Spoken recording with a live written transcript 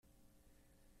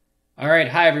All right.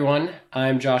 Hi, everyone.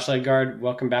 I'm Josh Ledgard.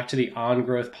 Welcome back to the On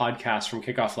Growth podcast from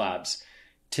Kickoff Labs.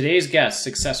 Today's guest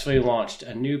successfully launched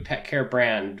a new pet care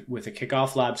brand with a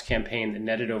Kickoff Labs campaign that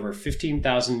netted over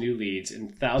 15,000 new leads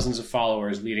and thousands of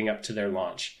followers leading up to their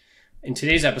launch. In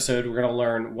today's episode, we're going to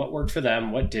learn what worked for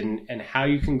them, what didn't, and how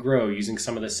you can grow using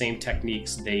some of the same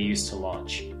techniques they used to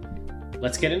launch.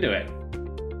 Let's get into it.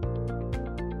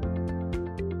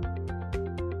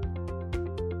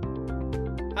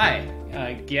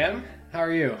 Hi, Guillaume. How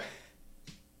are you?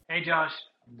 Hey Josh,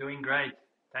 I'm doing great.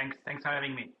 Thanks for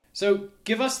having me. So,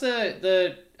 give us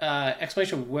the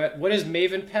explanation of what is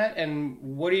Maven Pet and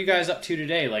what are you guys up to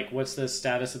today? Like, what's the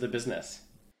status of the business?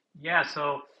 Yeah,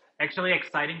 so actually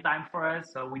exciting time for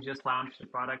us. So we just launched the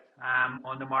product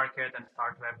on the market and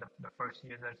start to have the first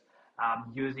users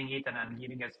using it and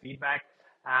giving us feedback.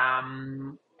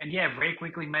 And yeah, very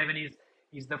quickly, Maven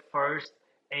is the first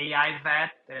AI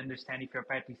vet to understand if your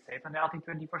pet is safe and healthy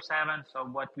 24/7. So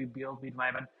what we built with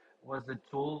Maven was the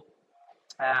tool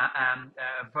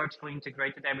vertically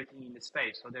integrated everything in the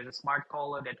space. So there's a smart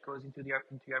collar that goes into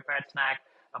your pet snack,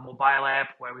 a mobile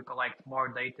app where we collect more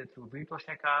data through virtual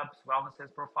checkups,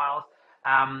 wellness profiles,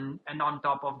 and on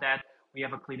top of that, we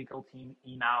have a clinical team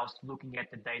in-house looking at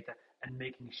the data and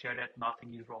making sure that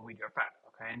nothing is wrong with your pet.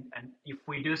 Okay, and if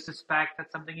we do suspect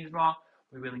that something is wrong,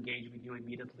 we will engage with you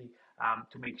immediately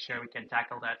to make sure we can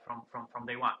tackle that from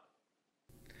day one.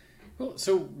 Cool.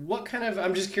 So,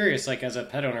 I'm just curious, like as a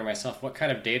pet owner myself, what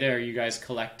kind of data are you guys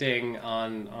collecting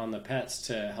on the pets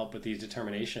to help with these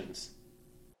determinations?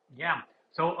 Yeah.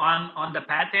 So on the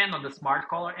pet end, on the smart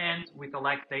collar end, we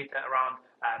collect data around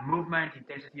movement,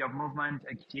 intensity of movement,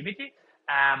 activity,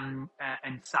 and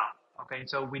sound. Okay.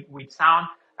 So with sound,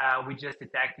 we just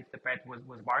detect if the pet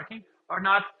was barking or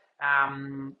not.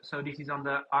 So this is on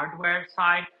the hardware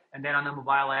side. And then on the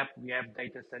mobile app, we have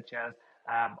data such as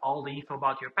all the info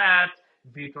about your pet,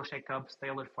 virtual checkups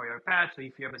tailored for your pet. So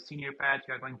if you have a senior pet,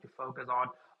 you are going to focus on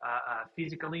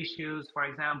physical issues, for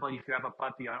example, if you have a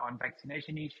puppy on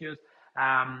vaccination issues,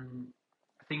 um,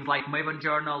 things like Maven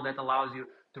Journal that allows you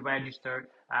to register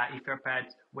if your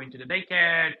pet went to the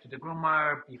daycare, to the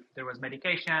groomer, if there was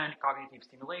medication, cognitive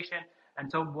stimulation.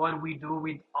 And so what we do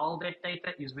with all that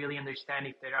data is really understand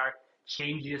if there are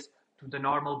changes to the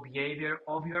normal behavior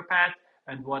of your pet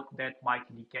and what that might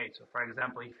indicate. So for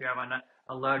example, if you have an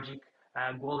allergic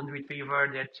golden retriever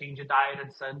that change a diet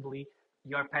and suddenly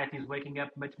your pet is waking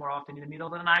up much more often in the middle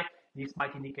of the night, this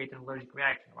might indicate an allergic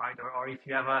reaction, right? Or if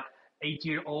you have a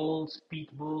 8-year-old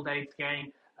pit bull that is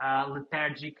getting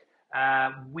lethargic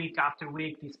week after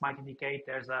week, this might indicate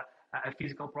there's a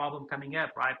physical problem coming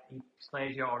up, right?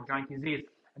 Dysplasia or joint disease.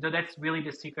 And so that's really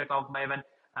the secret of Maven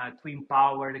to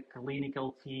empower the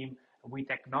clinical team with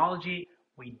technology,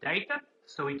 with data,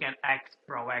 so we can act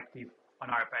proactive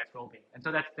on our pet's well-being. And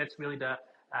so that's really the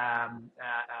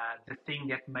thing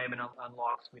that Maven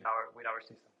unlocks with our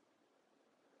system.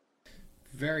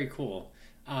 Very cool.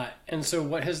 And so,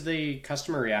 what has the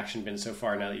customer reaction been so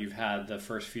far? Now that you've had the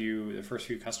first few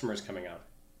customers coming out.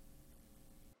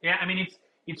 Yeah, I mean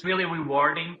it's really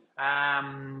rewarding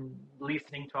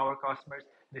listening to our customers.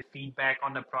 The feedback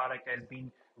on the product has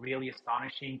been really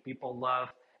astonishing. People love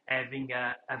having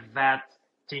a vet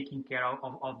taking care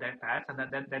of their pets,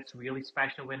 and that's really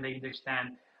special when they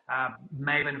understand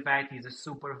Maven Vet is a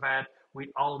super vet with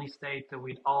all this data,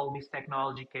 with all this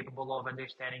technology capable of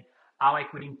understanding how I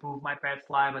could improve my pet's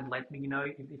life and let me know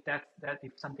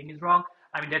if something is wrong.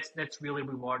 I mean that's really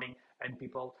rewarding, and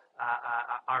people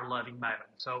are loving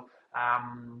Maven. So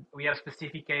we have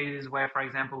specific cases where, for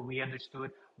example, we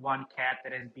understood one cat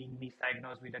that has been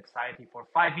misdiagnosed with anxiety for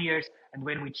 5 years, and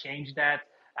when we changed that,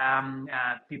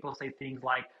 people say things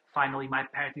like, "Finally, my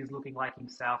pet is looking like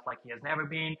himself, like he has never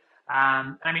been."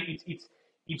 I mean,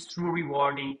 it's true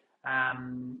rewarding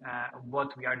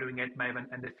what we are doing at Maven,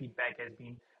 and the feedback has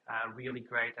been really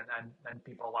great, and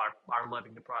people are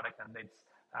loving the product, and it's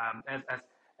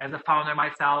as a founder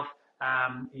myself,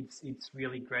 it's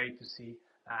really great to see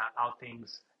how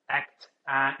things act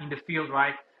in the field,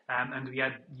 right? And we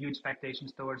had huge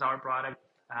expectations towards our product,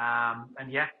 and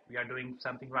yeah, we are doing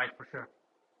something right for sure.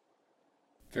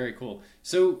 Very cool.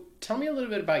 So, tell me a little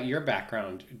bit about your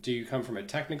background. Do you come from a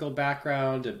technical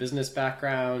background, a business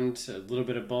background, a little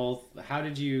bit of both? How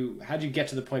did you get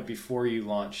to the point before you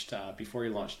launched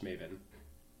Maven?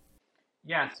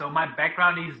 Yeah, so my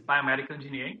background is biomedical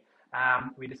engineering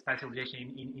with a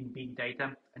specialization in big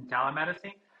data and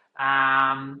telemedicine.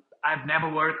 I've never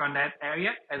worked on that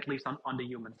area, at least on the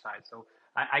human side. So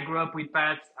I grew up with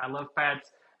pets. I love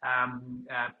pets.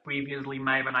 Previously,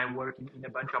 Maven, I worked in a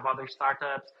bunch of other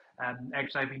startups.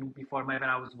 Actually, before Maven,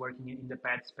 I was working in the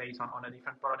pet space on a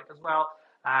different product as well.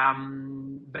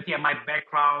 But yeah, my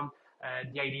background,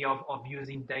 the idea of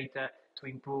using data to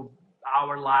improve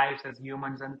our lives as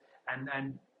humans,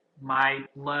 and my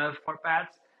love for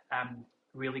pets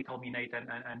really culminated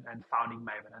and founding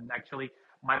Maven. And actually,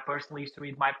 my personal history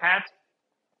with my pet,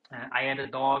 I had a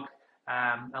dog,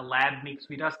 a lab mixed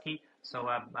with husky, so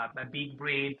a big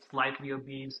breed, slightly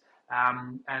obese.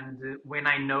 And when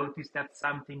I noticed that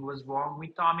something was wrong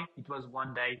with Tommy, it was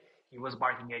one day he was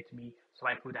barking at me, so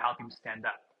I could help him stand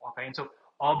up. Okay, and so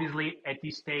obviously at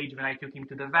this stage when I took him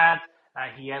to the vet,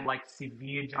 he had like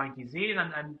severe joint disease,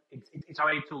 and it's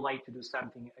already too late to do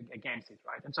something against it,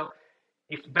 right? And so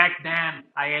if back then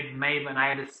I had Maven, I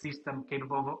had a system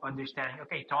capable of understanding,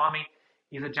 okay, Tommy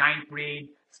is a giant breed,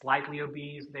 slightly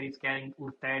obese, that is getting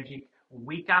lethargic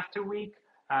week after week,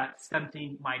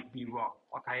 something might be wrong.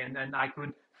 Okay, and then I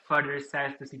could further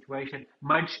assess the situation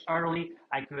much early.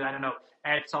 I could, I don't know,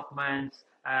 add supplements,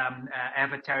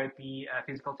 have a therapy,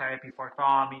 physical therapy for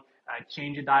Tommy,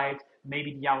 change the diet.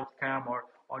 Maybe the outcome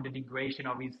or the degradation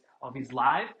of his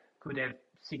life could have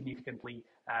significantly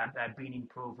been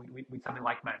improved with something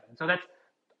like Maven. And so that's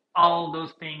all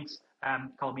those things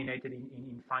culminated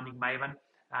in funding Maven.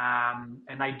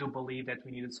 And I do believe that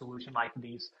we need a solution like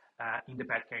this in the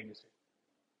pet care industry.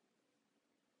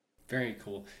 Very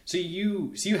cool. So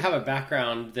you have a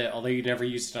background that, although you never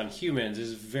used it on humans,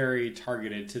 is very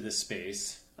targeted to this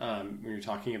space. When you're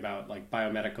talking about like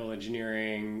biomedical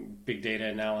engineering, big data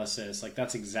analysis, like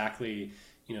that's exactly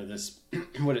this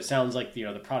what it sounds like.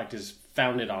 The product is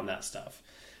founded on that stuff.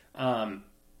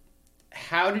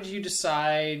 How did you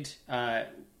decide?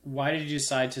 Why did you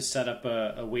decide to set up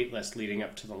a wait list leading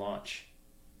up to the launch?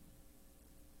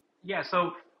 Yeah,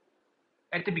 so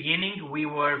at the beginning, we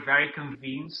were very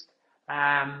convinced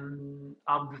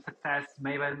of the success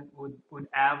Maven would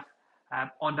have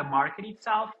on the market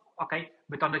itself. Okay,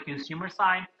 but on the consumer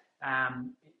side,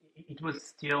 it was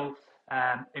still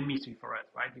a mystery for us,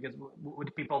 right? Because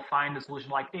would people find a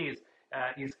solution like this?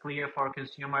 Is clear for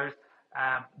consumers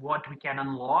what we can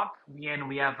unlock when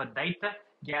we have a data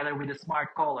gathered with a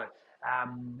smart collar.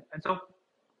 And so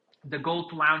the goal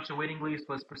to launch a waiting list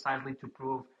was precisely to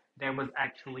prove there was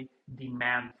actually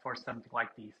demand for something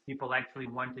like this. People actually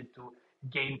wanted to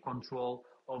gain control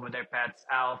over their pet's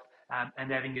health,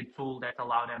 and having a tool that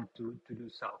allowed them to do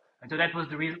so. And so that was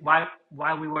the reason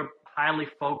why we were highly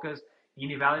focused in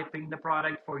developing the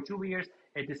product for 2 years.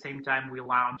 At the same time, we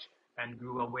launched and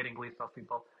grew a waiting list of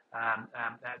people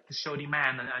to show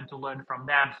demand and to learn from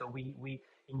them. So we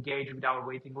engage with our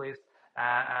waiting list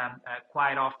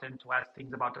quite often to ask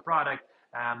things about the product.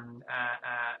 And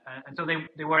so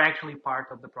they were actually part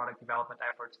of the product development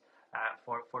efforts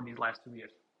for these last 2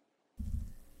 years.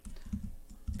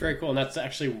 Very cool. And that's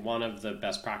actually one of the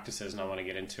best practices, and I want to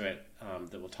get into it,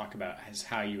 that we'll talk about, is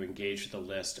how you engage the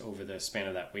list over the span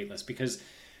of that wait list. Because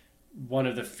one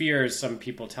of the fears some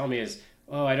people tell me is,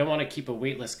 oh, I don't want to keep a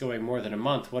wait list going more than a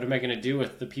month. What am I going to do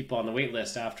with the people on the wait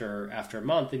list after a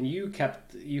month? And you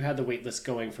had the wait list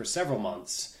going for several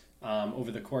months. Over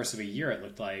the course of a year, it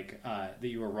looked like that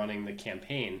you were running the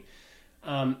campaign.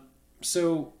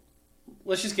 So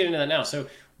let's just get into that now. So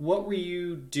what were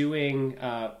you doing?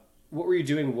 What were you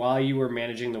doing while you were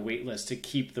managing the wait list to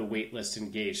keep the wait list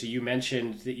engaged? So you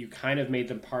mentioned that you kind of made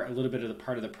them a little bit of the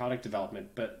part of the product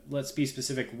development, but let's be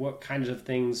specific. What kinds of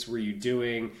things were you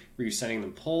doing? Were you sending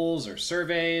them polls or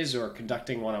surveys or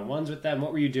conducting one-on-ones with them?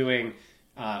 What were you doing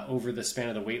over the span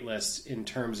of the wait list in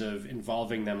terms of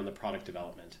involving them in the product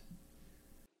development?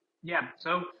 Yeah,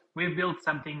 so we built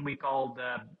something we called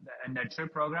a nurture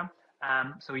program.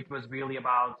 So it was really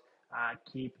about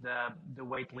keep the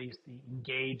wait list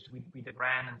engaged with the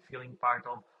brand and feeling part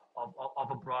of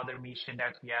a broader mission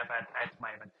that we have at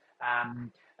Maven.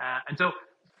 And so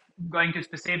going to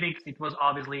specifics, it was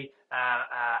obviously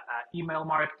email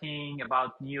marketing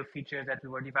about new features that we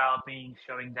were developing,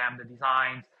 showing them the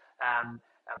designs,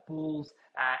 pools,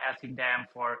 asking them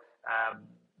for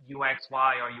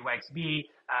UXY or UXB,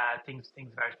 things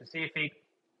very specific.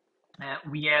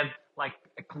 We had like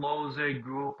a closer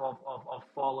group of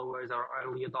followers or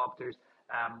early adopters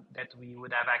that we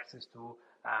would have access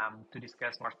to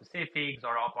discuss more specifics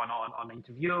or up on an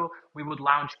interview. We would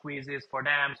launch quizzes for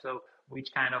them. So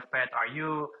which kind of pet are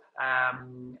you,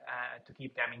 to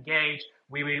keep them engaged.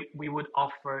 We would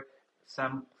offer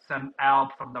some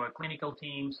help from our clinical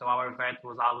team. So our vet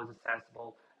was always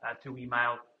accessible to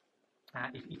email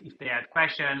if they had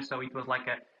questions. So it was like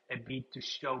a bit to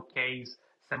showcase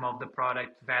some of the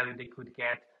product value they could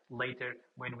get later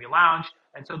when we launch.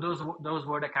 And so those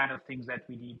were the kind of things that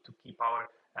we did to keep our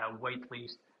wait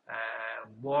list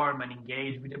warm and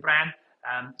engaged with the brand,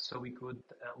 so we could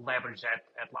leverage that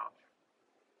at launch.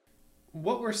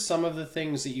 What were some of the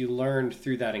things that you learned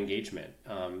through that engagement?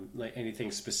 Like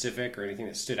anything specific or anything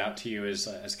that stood out to you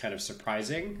as kind of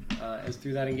surprising as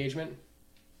through that engagement?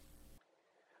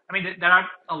 I mean, there are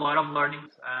a lot of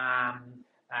learnings,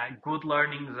 good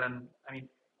learnings, and I mean,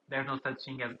 there's no such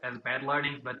thing as bad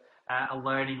learnings, but a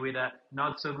learning with a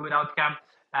not so good outcome.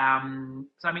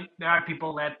 So, I mean, there are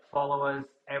people that follow us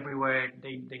everywhere.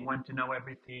 They want to know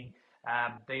everything.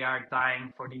 They are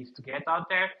dying for these to get out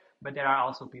there, but there are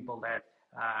also people that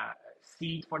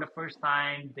see it for the first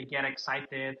time. They get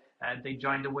excited. They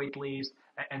join the wait list,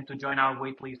 and to join our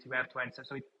wait list, you have to answer.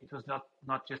 So it was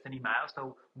not just an email.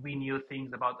 So we knew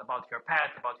things about your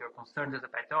pet, about your concerns as a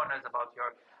pet owner, about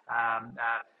your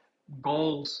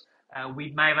goals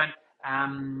with Maven.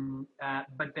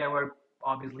 But there were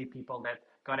obviously people that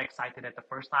got excited at the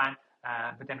first time,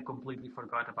 but then completely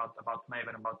forgot about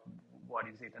Maven, about what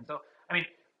is it. And so, I mean,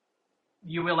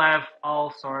 you will have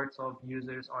all sorts of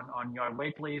users on your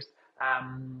waitlist.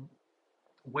 Um,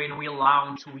 when we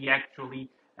launch, we actually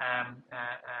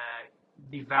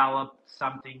developed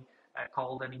something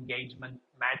called an engagement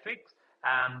matrix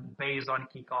based on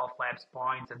Kickoff Labs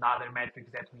points and other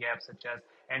metrics that we have, such as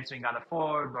answering other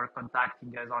forms or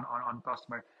contacting us on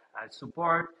customer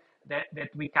support, that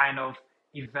we kind of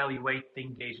evaluate the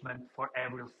engagement for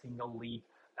every single lead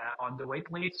on the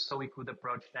wait list so we could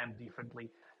approach them differently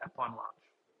upon launch.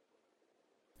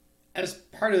 As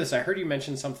part of this, I heard you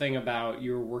mention something about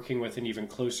you were working with an even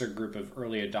closer group of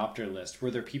early adopter list. Were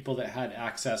there people that had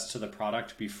access to the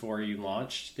product before you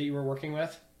launched that you were working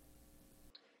with?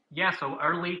 Yeah, so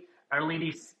early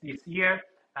this year,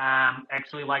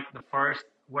 actually like the first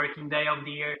working day of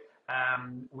the year,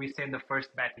 we sent the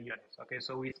first beta units. Okay,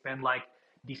 so we spent like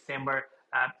December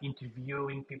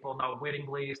interviewing people on our waiting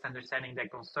list, understanding their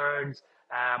concerns,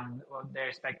 their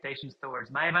expectations towards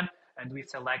Maven, and we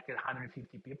selected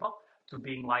 150 people to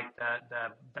being like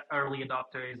the early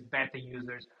adopters, beta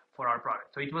users for our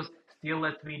product. So it was still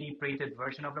a 3D printed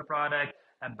version of the product,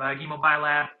 a buggy mobile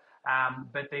app,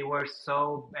 but they were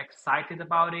so excited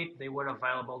about it. They were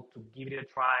available to give it a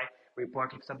try,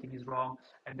 report if something is wrong.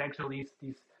 And actually,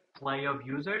 this play of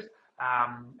users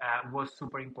was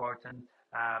super important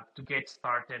to get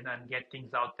started and get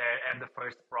things out there and the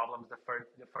first problems, the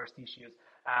first issues.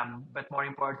 But more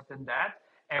important than that,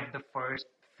 have the first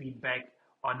feedback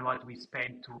on what we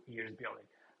spent 2 years building.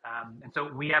 And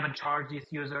so we haven't charged these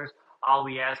users. All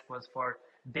we asked was for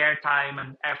their time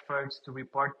and efforts to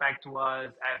report back to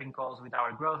us, having calls with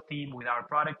our growth team, with our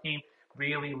product team,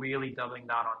 really, really doubling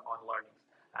down on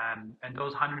learnings. And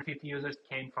those 150 users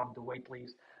came from the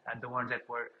waitlist, the ones that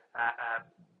were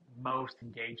most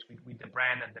engaged with the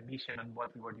brand and the mission and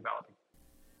what we were developing.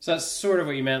 So that's sort of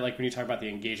what you meant, like when you talk about the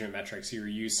engagement metrics, you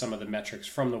use some of the metrics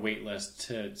from the wait list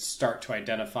to start to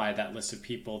identify that list of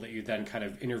people that you then kind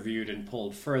of interviewed and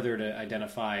pulled further to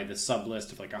identify the sub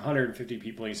list of like 150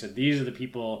 people. You said these are the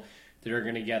people that are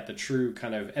going to get the true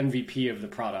kind of MVP of the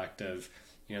product of,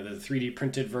 you know, the 3D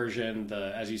printed version,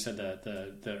 the, as you said,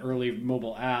 the early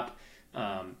mobile app.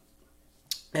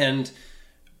 And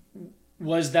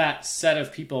was that set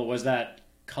of people, was that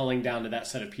culling down to that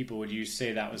set of people, would you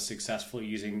say that was successful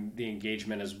using the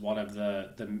engagement as one of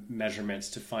the measurements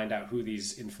to find out who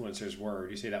these influencers were?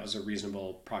 Would you say that was a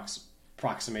reasonable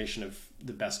approximation of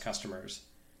the best customers?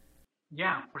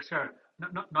 Yeah, for sure.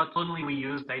 Not only we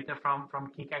use data from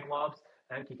Kickoff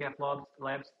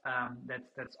Labs.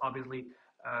 That's obviously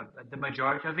the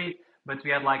majority of it, but we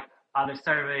had like other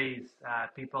surveys,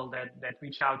 people that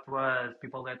reach out to us,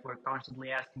 people that were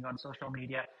constantly asking on social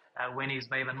media when is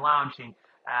Maven launching,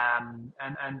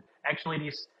 and actually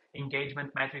this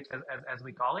engagement metrics, as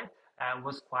we call it,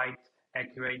 was quite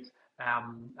accurate,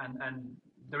 and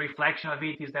the reflection of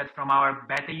it is that from our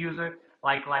beta user,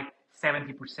 like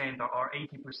 70% or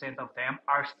 80% of them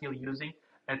are still using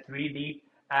a 3D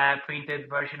printed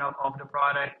version of the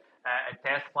product, a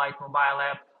test flight mobile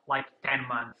app, like 10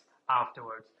 months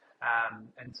afterwards.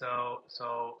 And so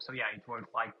yeah, it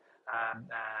worked like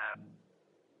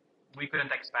we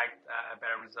couldn't expect a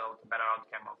better result, a better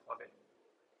outcome of it.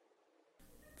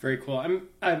 Very cool.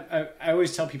 I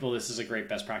always tell people this is a great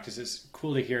best practice. It's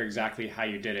cool to hear exactly how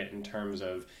you did it in terms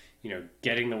of, you know,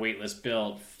 getting the waitlist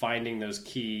built, finding those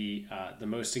key, the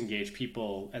most engaged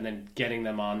people, and then getting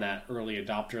them on that early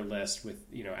adopter list with,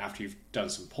 you know, after you've done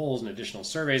some polls and additional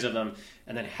surveys of them,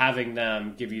 and then having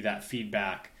them give you that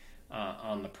feedback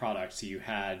on the product so you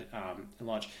had in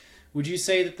launch. Would you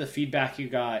say that the feedback you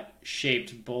got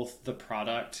shaped both the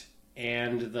product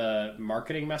and the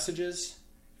marketing messages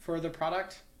for the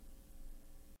product?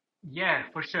 Yeah,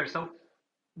 for sure. So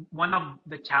one of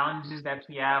the challenges that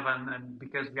we have, and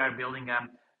because we are building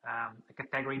a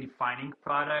category-defining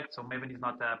product. So Maven is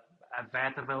not a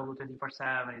vet available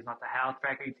 24/7. It's not a health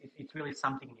tracker. It's really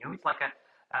something new. It's like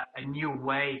a new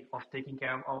way of taking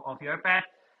care of your pet.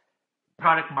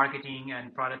 Product marketing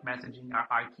and product messaging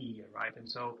are key here, right? And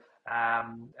so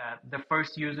the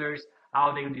first users,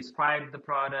 how they would describe the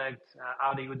product,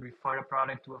 how they would refer a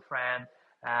product to a friend,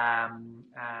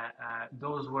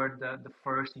 those were the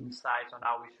first insights on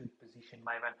how we should position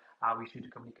Maven, how we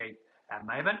should communicate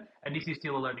Maven. And this is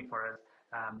still a learning for us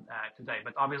today.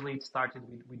 But obviously, it started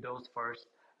with those first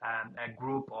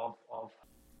group of.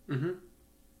 Mm-hmm.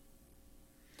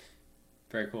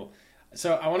 Very cool.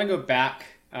 So I want to go back.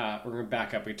 We're going to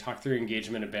back up. We talked through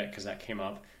engagement a bit because that came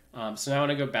up. So now I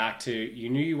want to go back to, you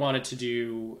knew you wanted to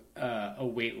do a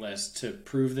wait list to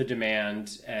prove the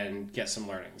demand and get some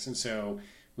learnings. And so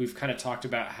we've kind of talked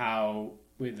about how,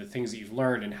 with the things that you've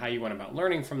learned and how you went about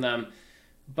learning from them.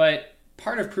 But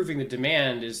part of proving the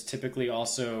demand is typically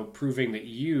also proving that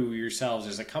you yourselves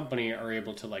as a company are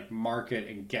able to like market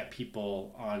and get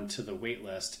people onto the wait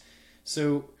list.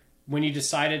 So when you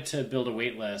decided to build a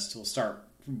wait list, we'll start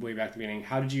way back at the beginning.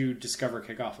 How did you discover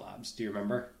Kickoff Labs? Do you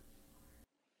remember?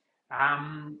 I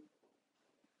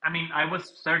mean, I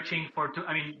was searching for,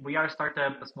 we are a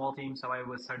startup, a small team, so I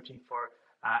was searching for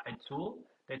a tool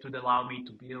that would allow me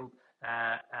to build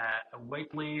a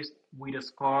wait list with a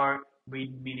score with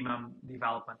minimum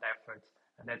development efforts.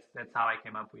 And that's how I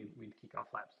came up with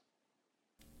Kickoff Labs.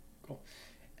 Cool.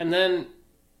 And then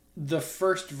the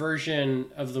first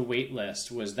version of the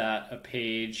waitlist, was that a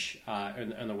page on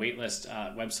the waitlist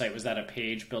website? Was that a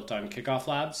page built on Kickoff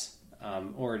Labs,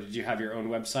 or did you have your own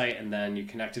website and then you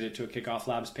connected it to a Kickoff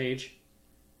Labs page?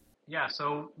 Yeah,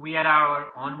 so we had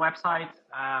our own website,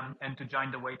 and to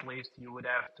join the waitlist, you would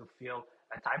have to fill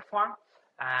a type form.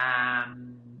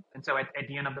 And so at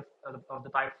the end of the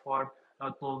type form,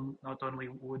 not only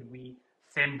would we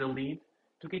send the lead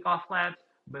to Kickoff Labs,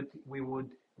 but we would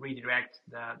redirect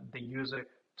the user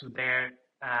to their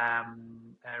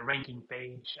ranking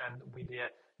page, and with the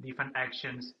different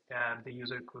actions the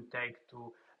user could take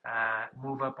to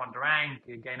move up on the rank,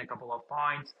 gain a couple of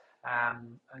points.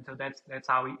 And so that's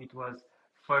how it was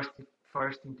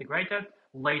first integrated.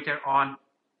 Later on,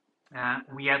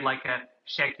 we had like a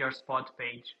check your spot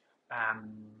page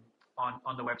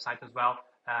on the website as well,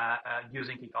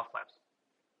 using Kickoff Labs.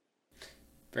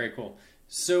 Very cool.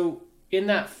 So in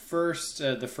that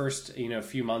the first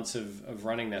few months of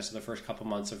running this, the first couple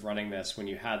months of running this, when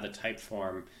you had the type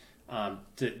form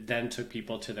that then took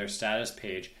people to their status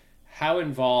page, how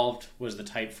involved was the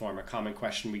type form? A common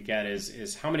question we get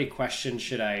is how many questions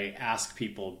should I ask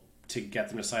people to get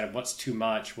them to decide up what's too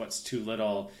much, what's too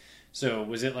little? So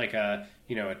was it like a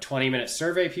 20-minute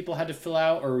survey people had to fill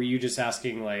out, or were you just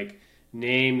asking like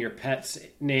name, your pet's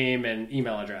name, and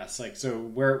email address? Like, so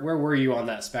where were you on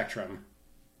that spectrum?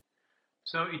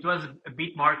 So it was a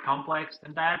bit more complex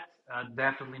than that.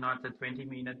 Definitely not a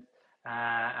 20-minute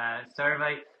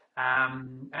survey.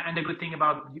 And the good thing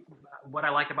about what I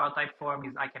like about Typeform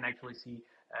is I can actually see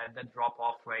the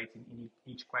drop-off rates in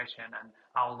each question and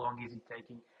how long is it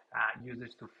taking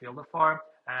users to fill the form.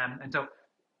 And so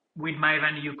with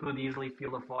Maven, you could easily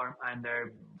fill the form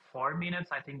under 4 minutes.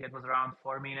 I think that was around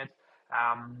 4 minutes.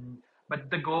 But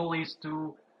the goal is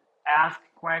to ask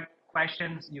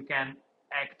questions you can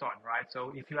act on, right?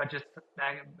 So if you are just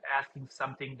asking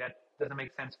something that doesn't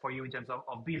make sense for you in terms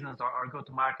of business or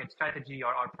go-to-market strategy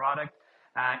or product,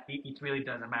 it really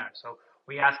doesn't matter. So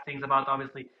we ask things about,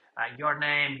 obviously, your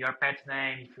name, your pet's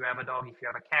name, if you have a dog, if you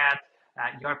have a cat,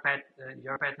 your pet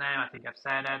name, I think I've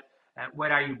said that.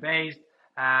 Where are you based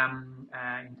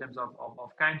in terms of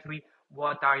country?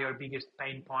 What are your biggest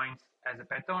pain points as a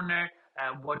pet owner?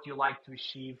 What you like to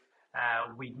achieve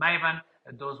with Maven?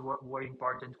 Those were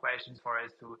important questions for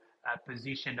us to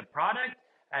position the product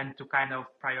and to kind of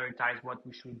prioritize what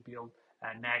we should build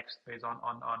next based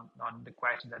on the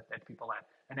questions that people had.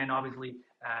 And then obviously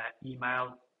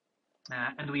email,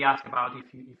 and we ask about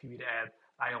if you would add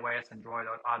iOS, Android,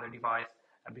 or other device,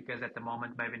 because at the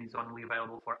moment Maven is only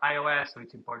available for iOS, so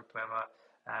it's important to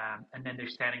have an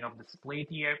understanding of the split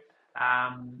here.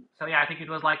 So yeah, I think it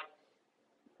was like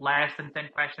less than 10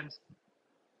 questions.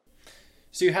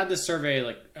 So you had this survey,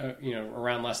 like,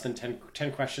 around less than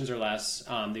 10 questions or less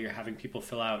that you're having people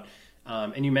fill out.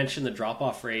 And you mentioned the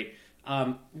drop-off rate.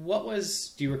 Do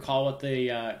you recall what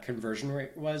the conversion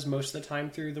rate was most of the time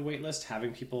through the wait list,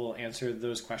 having people answer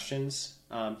those questions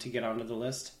to get onto the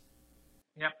list?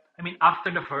 Yeah. I mean,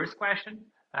 after the first question,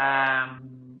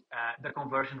 the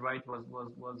conversion rate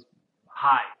was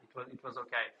high. It was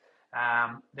okay.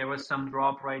 There was some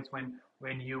drop rates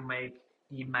when you make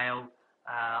email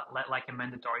like a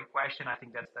mandatory question. I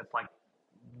think that's like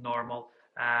normal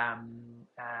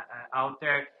out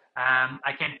there.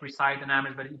 I can't precise the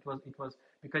numbers, but it was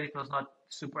because it was not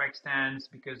super extensive,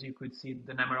 because you could see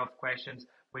the number of questions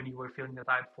when you were filling the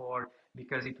type 4,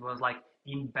 because it was like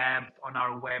embedded on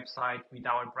our website with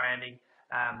our branding.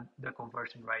 The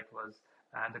conversion rate was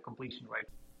the completion rate.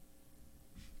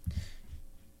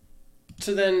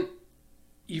 So then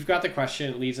you've got the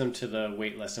question, it leads them to the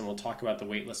waitlist, and we'll talk about the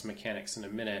waitlist mechanics in a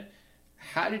minute.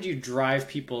 How did you drive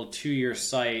people to your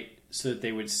site so that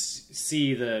they would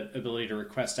see the ability to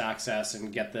request access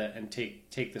and get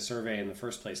take the survey in the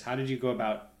first place? How did you go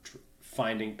about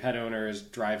finding pet owners,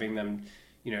 driving them,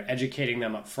 educating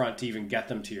them up front to even get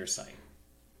them to your site?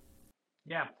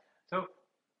 Yeah. So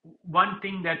one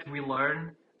thing that we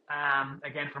learned,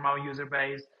 again, from our user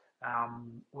base,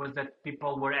 was that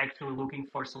people were actually looking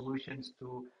for solutions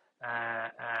to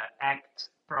act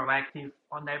proactive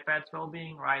on their pet's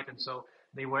well-being, right? And so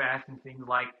they were asking things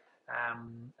like,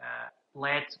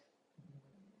 let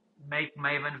make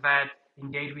Maven Vet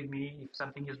engage with me if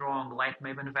something is wrong. Let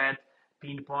Maven Vet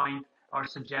pinpoint or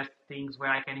suggest things where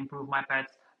I can improve my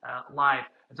pet's life.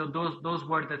 And so those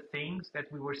were the things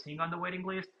that we were seeing on the waiting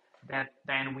list that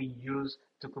then we use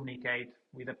to communicate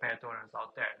with the pet owners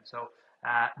out there. And so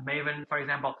Maven, for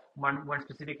example, one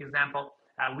specific example,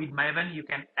 with Maven, you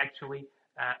can actually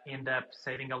end up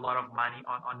saving a lot of money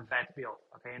on vet bill.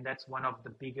 Okay, and that's one of the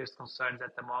biggest concerns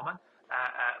at the moment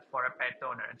for a pet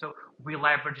owner. And so we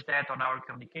leverage that on our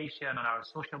communication, on our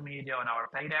social media, on our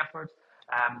paid efforts,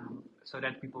 so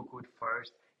that people could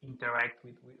first interact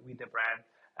with the brand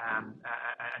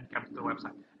and come to the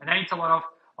website. And then it's a lot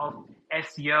of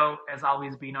SEO has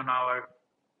always been on our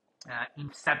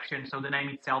inception. So the name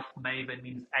itself, Maven,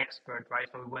 means expert, right?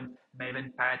 So we want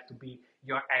Maven Pet to be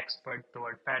your expert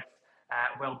toward pets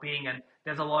well-being. And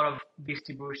there's a lot of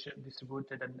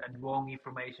distributed and wrong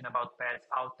information about pets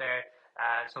out there.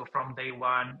 So from day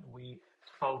one, we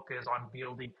focus on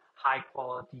building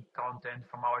high-quality content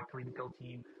from our clinical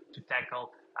team to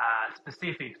tackle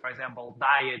specifics, for example,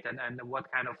 diet and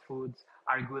what kind of foods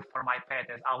are good for my pet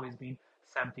has always been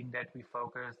something that we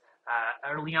focused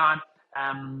early on.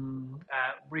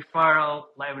 Referral,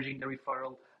 leveraging the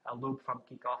referral loop from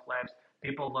Kickoff Labs.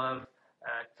 People love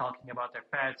talking about their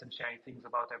pets and sharing things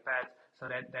about their pets, so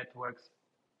that works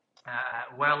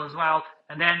well as well.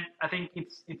 And then I think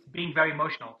it's being very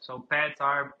emotional. So pets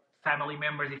are family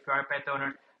members. If you are a pet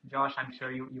owner, Josh, I'm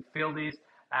sure you feel this.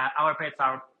 Our pets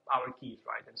are our keys,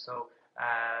 right? And so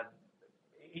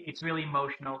it's really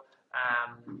emotional.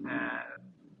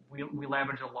 We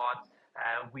leverage a lot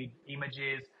with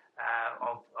images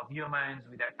of humans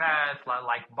with their pets,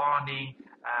 like bonding,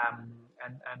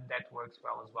 and that works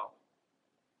well as well.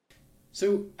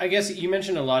 So I guess you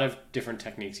mentioned a lot of different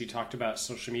techniques. You talked about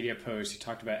social media posts, you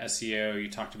talked about SEO, you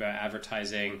talked about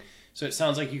advertising. So it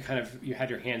sounds like you had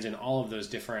your hands in all of those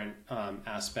different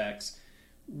aspects.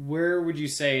 Where would you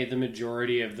say the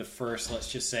majority of the first, let's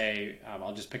just say,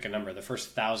 I'll just pick a number, the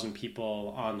first 1,000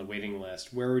 people on the waiting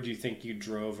list, where would you think you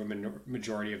drove a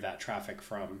majority of that traffic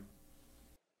from?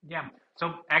 Yeah,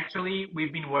 so actually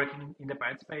we've been working in the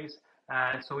pet space.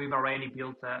 So we've already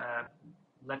built,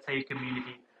 let's say, a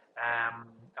community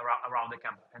around the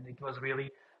company. And it was really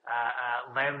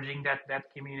leveraging that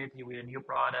community with a new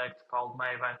product called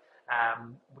Maven.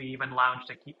 We even launched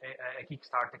a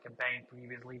Kickstarter campaign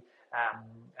previously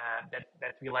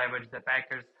that we leveraged the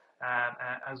Packers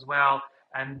as well.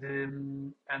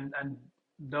 And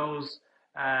those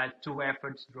two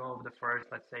efforts drove the first,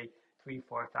 let's say,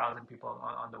 3,000-4,000 people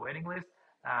on the waiting list.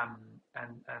 And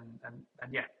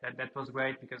yeah, that was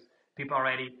great because people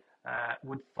already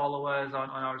would follow us on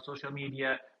our social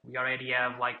media. We already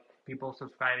have like people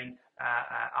subscribing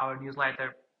our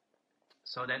newsletter.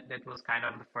 So that was kind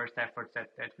of the first efforts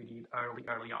that we did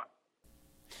early on.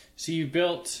 So you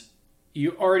were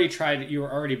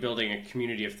already building a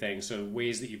community of things. So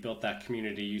ways that you built that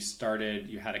community, you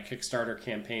had a Kickstarter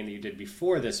campaign that you did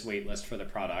before this waitlist for the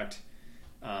product.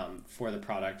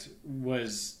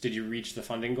 Did you reach the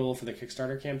funding goal for the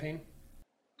Kickstarter campaign?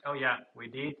 Oh yeah, we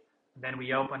did. Then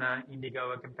we opened an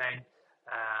Indiegogo campaign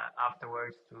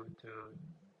afterwards to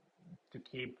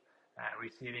keep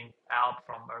receiving help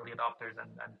from early adopters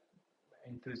and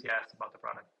enthusiasts about the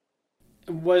product.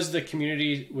 Was the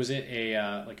community, was it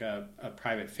a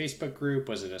private Facebook group?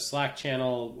 Was it a Slack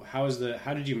channel? How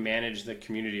did you manage the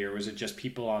community, or was it just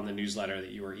people on the newsletter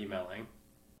that you were emailing?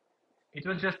 It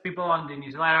was just people on the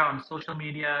newsletter, on social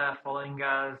media, following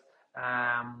us.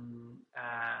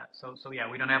 So yeah,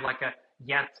 we don't have like a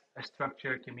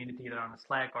structured community either on a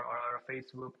Slack or a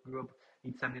Facebook group.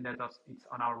 It's something it's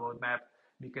on our roadmap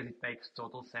because it makes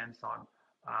total sense on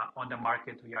the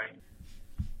market we are in.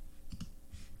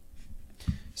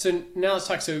 So now let's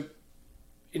talk. So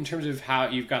in terms of how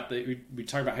you've got we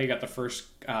talked about how you got the first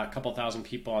couple thousand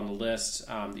people on the list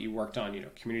that you worked on,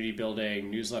 community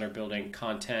building, newsletter building,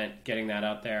 content, getting that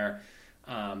out there.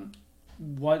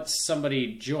 Once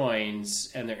somebody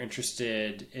joins and they're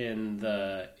interested in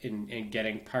in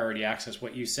getting priority access,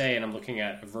 what you say, and I'm looking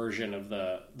at a version of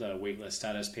the waitlist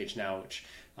status page now, which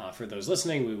for those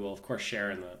listening, we will of course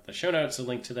share in the show notes a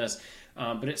link to this.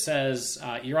 But it says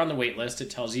you're on the waitlist. It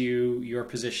tells you your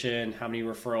position, how many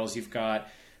referrals you've got.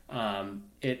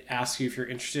 It asks you if you're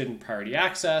interested in priority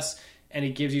access, and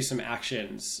it gives you some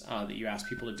actions that you ask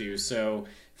people to do. So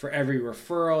for every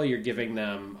referral, you're giving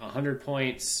them 100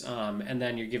 points, and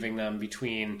then you're giving them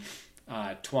between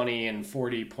 20 and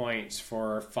 40 points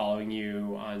for following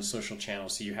you on social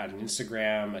channels. So you had an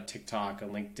Instagram, a TikTok, a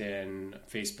LinkedIn,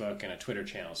 Facebook, and a Twitter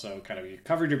channel. So kind of you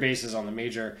covered your bases on the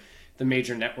major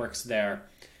networks there.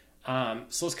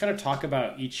 So let's kind of talk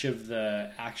about each of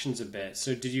the actions a bit.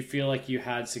 So did you feel like you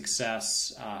had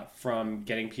success from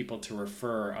getting people to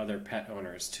refer other pet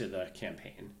owners to the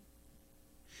campaign?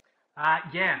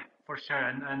 Yeah, for sure.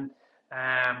 And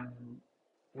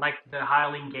like the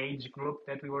highly engaged group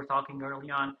that we were talking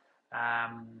early on,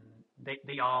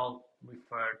 they all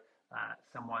referred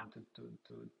someone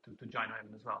to join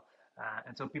them as well.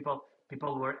 And so people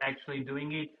were actually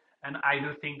doing it. And I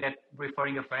do think that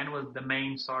referring a friend was the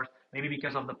main source, maybe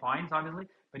because of the points, obviously,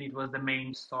 but it was the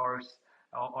main source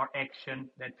or action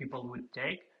that people would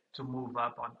take to move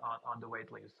up on the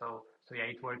wait list. So yeah,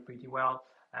 it worked pretty well.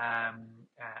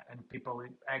 And people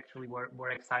actually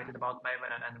were excited about Maven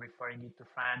and referring it to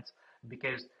friends,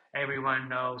 because everyone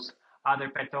knows other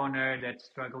pet owner that's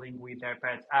struggling with their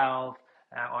pet's health,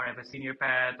 or have a senior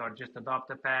pet, or just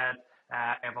adopt a pet,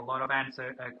 have a lot of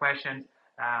questions.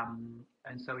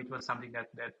 And so it was something that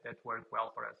worked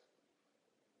well for us.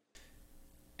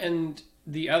 And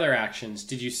the other actions,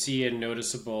 did you see a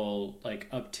noticeable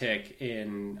uptick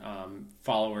in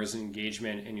followers and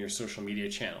engagement in your social media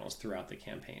channels throughout the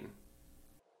campaign?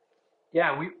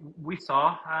 Yeah, we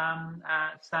saw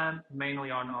some, mainly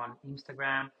on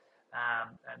Instagram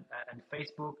and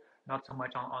Facebook, not so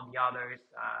much on the others,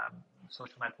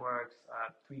 social networks,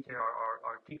 Twitter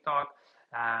or TikTok,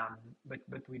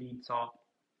 but we did saw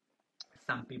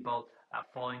some people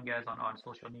following us on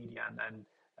social media and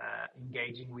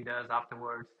engaging with us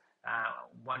afterwards,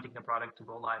 wanting the product to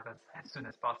go live as soon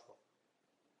as possible.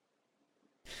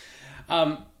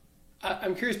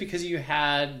 I'm curious, because you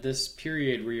had this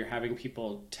period where you're having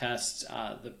people test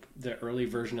the early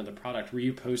version of the product. Were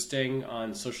you posting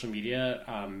on social media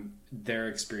their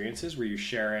experiences? Were you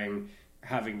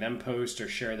having them post or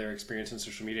share their experience on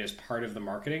social media as part of the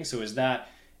marketing? So is that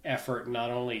effort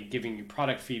not only giving you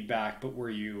product feedback, but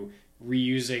were you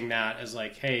reusing that as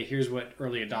hey, here's what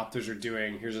early adopters are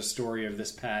doing, here's a story of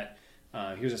this pet,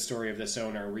 here's a story of this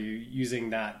owner? Were you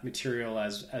using that material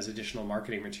as additional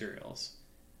marketing materials?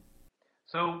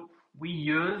 So we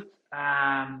used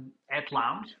at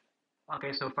launch.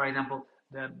 Okay, so for example,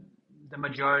 the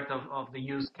majority of the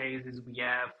use cases we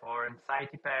have for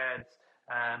anxiety pets,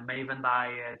 Maven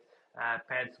diet,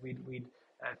 pets with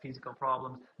physical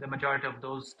problems, the majority of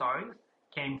those stories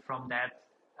came from that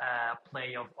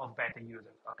play of beta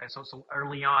users. Okay, so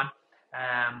early on,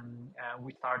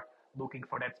 we start looking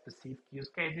for that specific use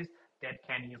cases that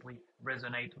can easily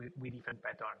resonate with different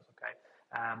pet owners. Okay,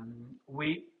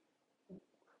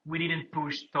 we didn't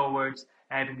push towards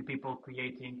having people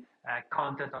creating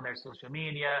content on their social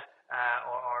media,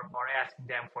 or asking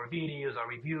them for videos or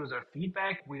reviews or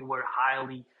feedback. We were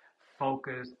highly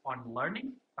focused on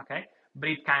learning. Okay, but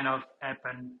it kind of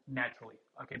happened naturally.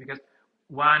 Okay, because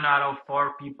 1 out of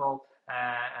 4 people,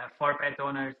 4 pet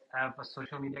owners have a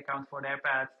social media account for their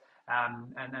pets,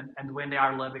 and when they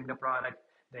are loving the product,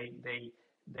 they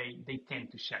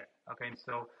tend to share. Okay,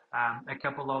 so a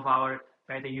couple of our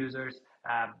beta users,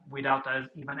 without us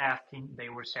even asking, they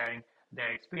were sharing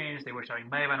their experience. They were sharing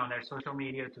Maven on their social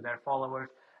media to their followers.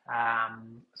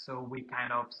 So we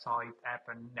kind of saw it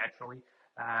happen naturally,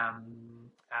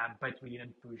 but we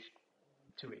didn't push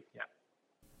to it. Yeah.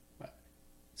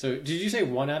 So did you say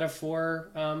 1 out of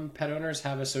 4 pet owners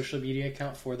have a social media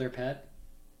account for their pet?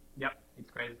 Yep, it's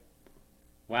crazy.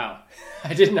 Wow,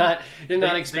 I did not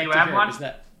expect do you to have hear. one? Is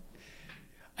that?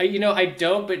 I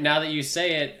don't. But now that you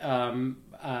say it, one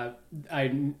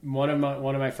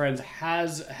of my friends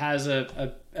has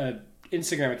a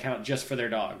Instagram account just for their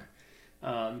dog.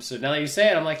 So now that you say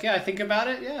it, I'm like, yeah, I think about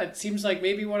it. Yeah, it seems like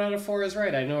maybe 1 out of 4 is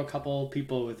right. I know a couple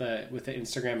people with an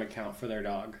Instagram account for their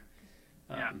dog.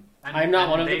 Yeah. I'm not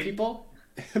one of the people,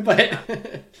 but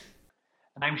and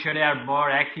I'm sure they are more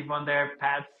active on their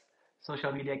pet's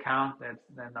social media account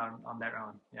than on their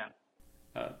own. Yeah.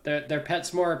 Their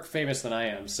pet's more famous than I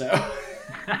am, so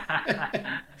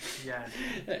Yeah.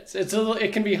 it's a little.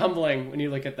 It can be humbling when you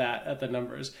look at that at the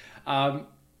numbers.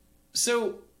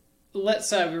 So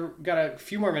let's. We've got a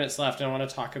few more minutes left, and I want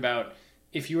to talk about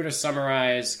if you were to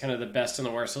summarize kind of the best and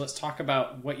the worst. So let's talk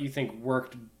about what you think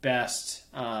worked best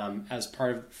as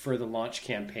part of for the launch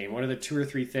campaign. What are the 2 or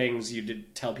 3 things you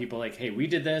did tell people like, hey, we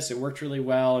did this, it worked really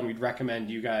well, and we'd recommend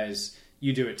you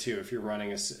do it too if you're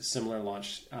running a similar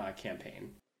launch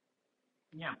campaign.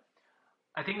 Yeah.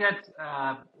 I think that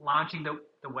launching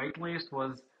the waitlist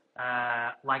was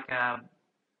like a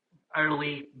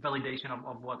early validation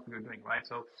of what we were doing, right?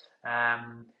 So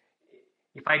um,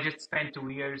 if I just spent 2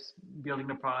 years building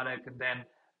the product and then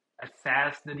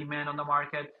assess the demand on the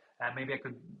market, maybe I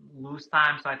could lose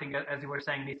time. So I think, as you were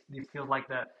saying, this feels like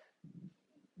the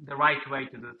right way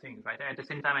to do things, right? At the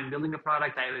same time, I'm building a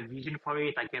product. I have a vision for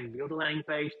it. I can build a landing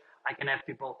page. I can have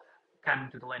people come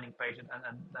to the landing page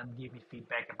and give me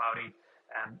feedback about it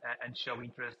and show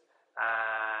interest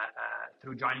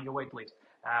through joining the waitlist.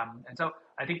 And so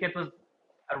I think that was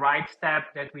a right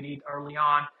step that we did early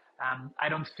on. I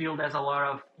don't feel there's a lot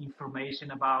of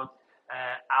information about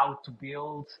how to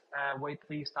build a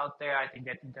waitlist out there. I think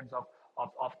that in terms of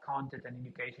content and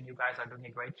education, you guys are doing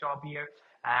a great job here.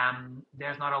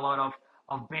 There's not a lot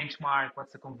of benchmark.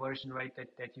 What's the conversion rate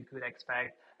that you could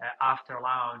expect after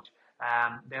launch?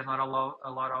 There's not a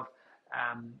lot of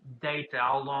data.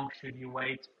 How long should you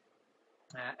wait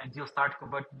until start to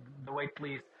convert the wait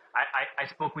list? I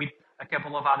spoke with a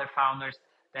couple of other founders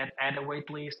that had a wait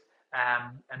list,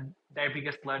 and their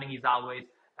biggest learning is always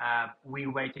we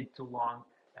waited too long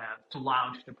to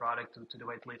launch the product to the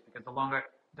wait list, because the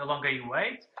longer you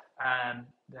wait,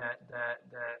 the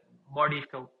more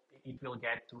difficult it will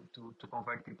get to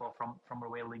convert people from a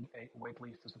wait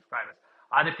list to subscribers.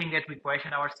 Other thing that we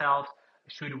question ourselves: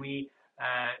 should we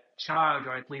charge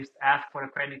or at least ask for a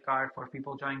credit card for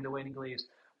people joining the waiting list?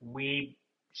 We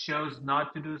chose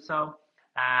not to do so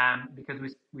because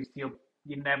we still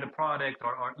didn't have the product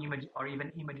or image or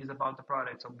even images about the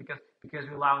product. So because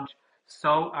we launched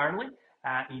so early,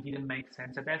 it didn't make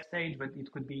sense at that stage. But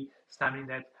it could be something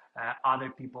that other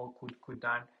people could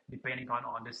done depending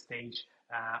on the stage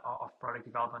of product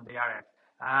development they are at.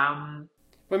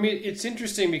 I mean, it's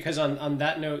interesting because on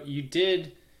that note, you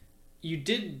did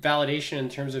validation in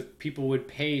terms of people would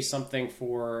pay something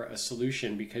for a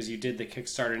solution because you did the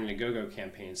Kickstarter and Indiegogo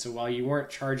campaign. So while you weren't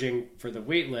charging for the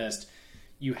wait list,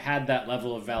 you had that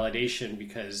level of validation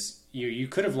because you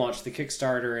could have launched the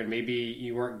Kickstarter and maybe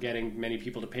you weren't getting many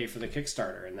people to pay for the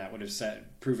Kickstarter, and that would have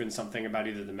proven something about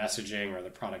either the messaging or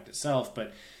the product itself.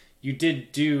 But you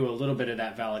did do a little bit of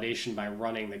that validation by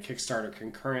running the Kickstarter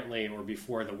concurrently or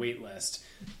before the wait list.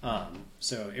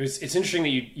 So it's interesting that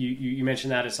you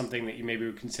mentioned that as something that you maybe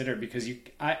would consider, because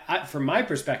from my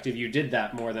perspective, you did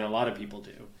that more than a lot of people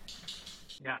do.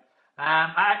 Yeah,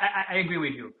 I agree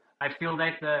with you. I feel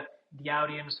that the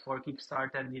audience for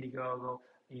Kickstarter and Indiegogo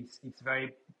it's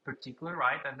very particular,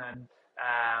 right? And then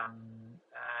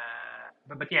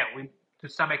but yeah, we to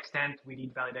some extent we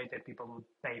did validate that people would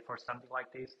pay for something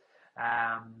like this,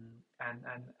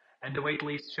 and the wait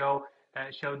list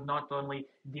showed not only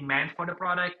demand for the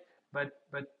product, but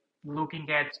looking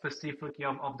at specifically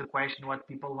of the question what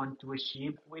people want to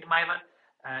achieve with Maven.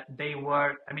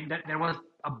 I mean, there was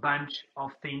a bunch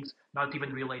of things not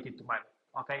even related to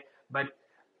Maven, okay? But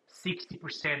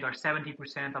 60% or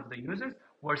 70% of the users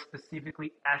were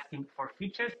specifically asking for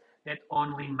features that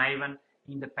only Maven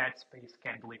in the pet space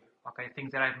can deliver. Okay,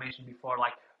 things that I've mentioned before,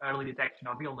 like early detection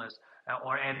of illness,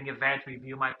 or having a vet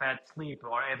review my pet's sleep,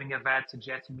 or having a vet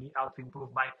suggesting me how to improve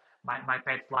my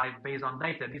pet's life based on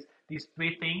data. These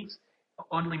 3 things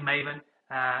only Maven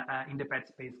in the pet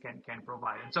space can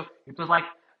provide. And so it was like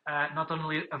not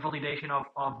only a validation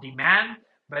of demand,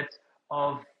 but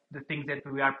of the things that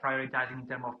we are prioritizing in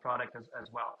terms of product as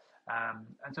well.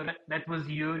 And so that was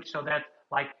huge. So that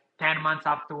like 10 months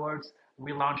afterwards,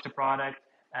 we launched the product,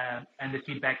 and the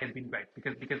feedback has been great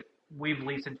because we've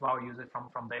listened to our users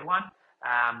from day one.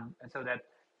 And so that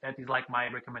is like my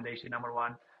recommendation. Number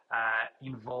one,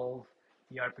 involve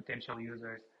your potential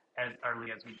users as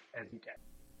early as you can.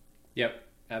 Yep,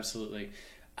 absolutely.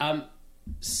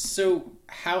 So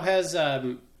how has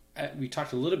we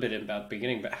talked a little bit about the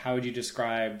beginning, but how would you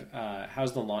describe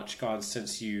how's the launch gone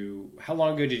how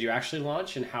long ago did you actually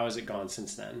launch, and how has it gone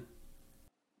since then?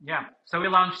 Yeah, so we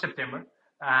launched September.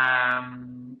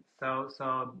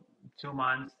 So 2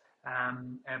 months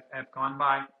have gone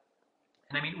by,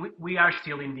 and I mean we are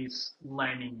still in this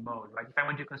learning mode, right? If I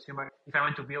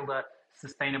want to build a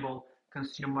sustainable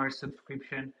consumer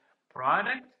subscription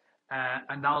product,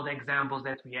 and all the examples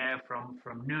that we have from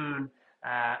Noon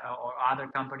or other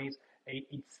companies.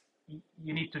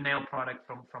 You need to nail product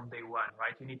from day one,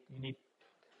 right? You need.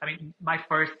 I mean, my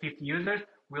first 50 users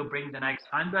will bring the next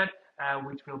 100,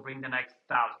 which will bring the next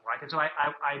 1,000, right? And so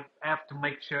I have to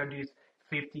make sure these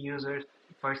 50 users,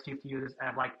 first 50 users,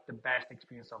 have like the best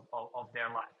experience of their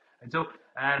life. And so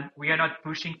we are not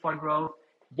pushing for growth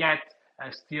yet,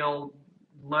 still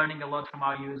learning a lot from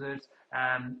our users.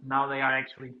 Now they are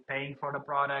actually paying for the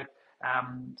product.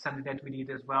 Something that we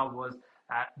did as well was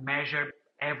measure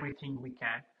everything we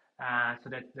can. So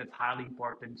that's highly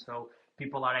important. So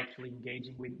people are actually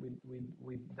engaging with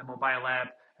the mobile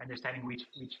app, understanding which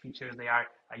features they are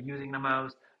using the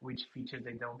most, which features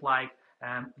they don't like.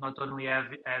 Not only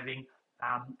having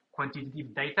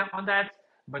quantitative data on that,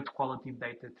 but qualitative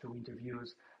data through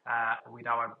interviews with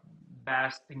our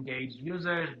best engaged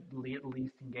users,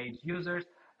 least engaged users.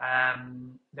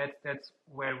 That's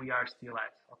where we are still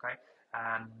at. Okay,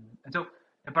 and so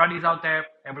the product is out there.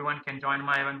 Everyone can join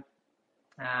Maven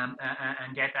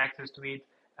and get access to it.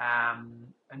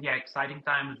 And yeah, exciting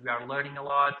times. We are learning a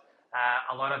lot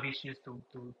of issues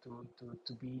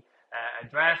to be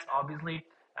addressed, obviously.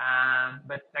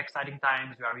 But exciting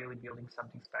times. We are really building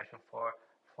something special for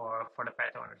the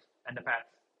pet owners and the pets.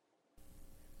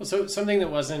 Well, so something that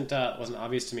wasn't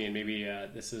obvious to me, and maybe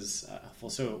this is helpful.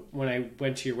 So when I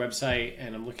went to your website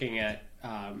and I'm looking at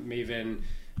Maven,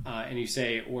 and you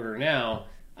say order now,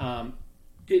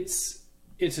 it's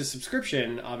a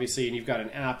subscription, obviously, and you've got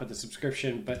an app with a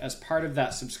subscription. But as part of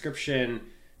that subscription,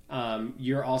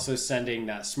 you're also sending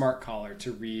that smart collar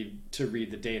to read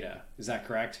the data. Is that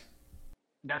correct?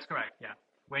 That's correct. Yeah.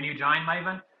 When you join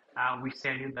Maven, we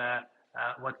send you the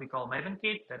what we call Maven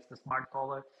Kit. That's the smart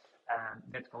collar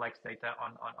that collects data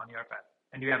on your pet,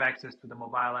 and you have access to the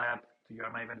mobile app, to your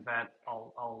Maven Vet,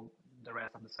 all the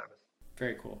rest of the service.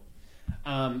 Very cool.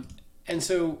 And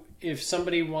so, if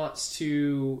somebody wants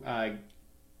to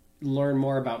learn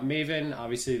more about Maven,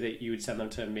 obviously that you would send them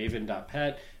to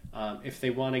maven.pet. If they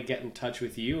want to get in touch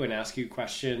with you and ask you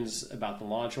questions about the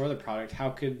launch or the product,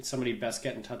 how could somebody best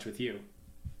get in touch with you?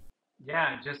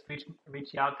 Yeah, just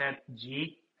reach out at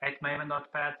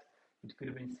g@maven.pet. It could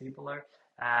have been simpler.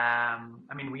 I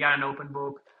mean, we are an open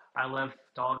book. I love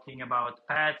talking about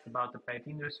pets, about the pet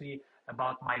industry,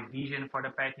 about my vision for the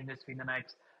pet industry in the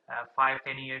next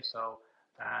 5-10 years. So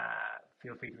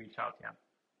feel free to reach out. Yeah.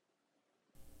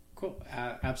 Cool.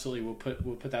 Absolutely.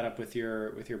 We'll put that up with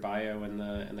your bio and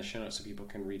the show notes so people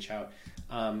can reach out.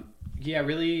 Yeah,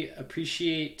 really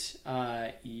appreciate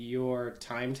your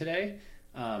time today.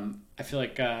 I feel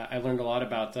like I learned a lot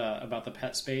about the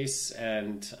pet space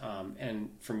and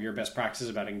from your best practices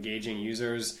about engaging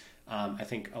users. I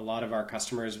think a lot of our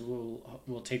customers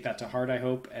will take that to heart, I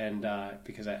hope, and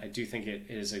because I do think it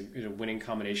is a winning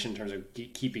combination in terms of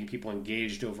keeping people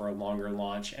engaged over a longer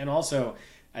launch, and also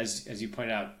as you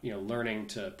pointed out, learning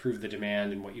to prove the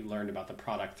demand and what you learned about the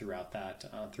product throughout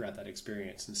that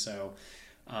experience. And so,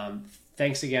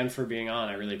 thanks again for being on.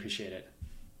 I really appreciate it.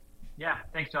 Yeah,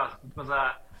 thanks, Josh. It was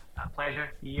a pleasure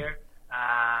here,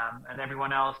 and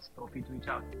everyone else, feel free to reach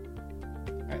out.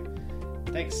 All right,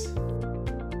 thanks.